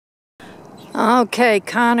Okay,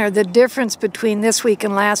 Connor, the difference between this week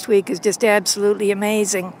and last week is just absolutely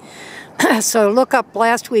amazing. So look up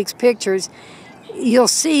last week's pictures. You'll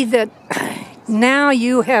see that now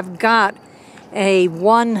you have got a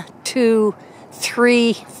 1, 2,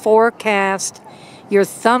 3, 4 cast. Your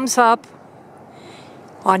thumbs up.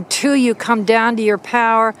 On 2, you come down to your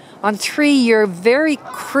power. On 3, you're very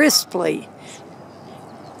crisply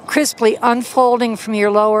unfolding from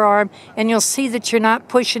your lower arm, and you'll see that you're not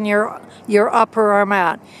pushing your upper arm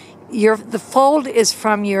out. The fold is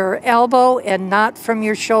from your elbow and not from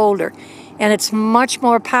your shoulder, and it's much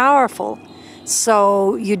more powerful,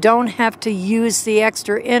 so you don't have to use the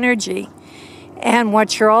extra energy. And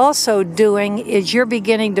what you're also doing is you're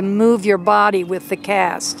beginning to move your body with the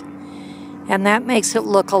cast, and that makes it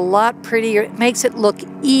look a lot prettier. It makes it look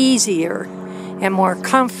easier and more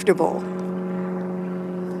comfortable.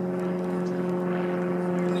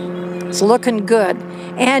 It's looking good.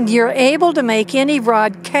 And you're able to make any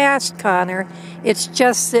rod cast, Connor. It's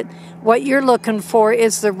just that what you're looking for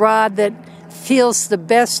is the rod that feels the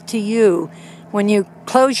best to you. When you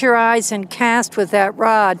close your eyes and cast with that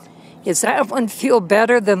rod, does that one feel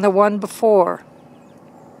better than the one before?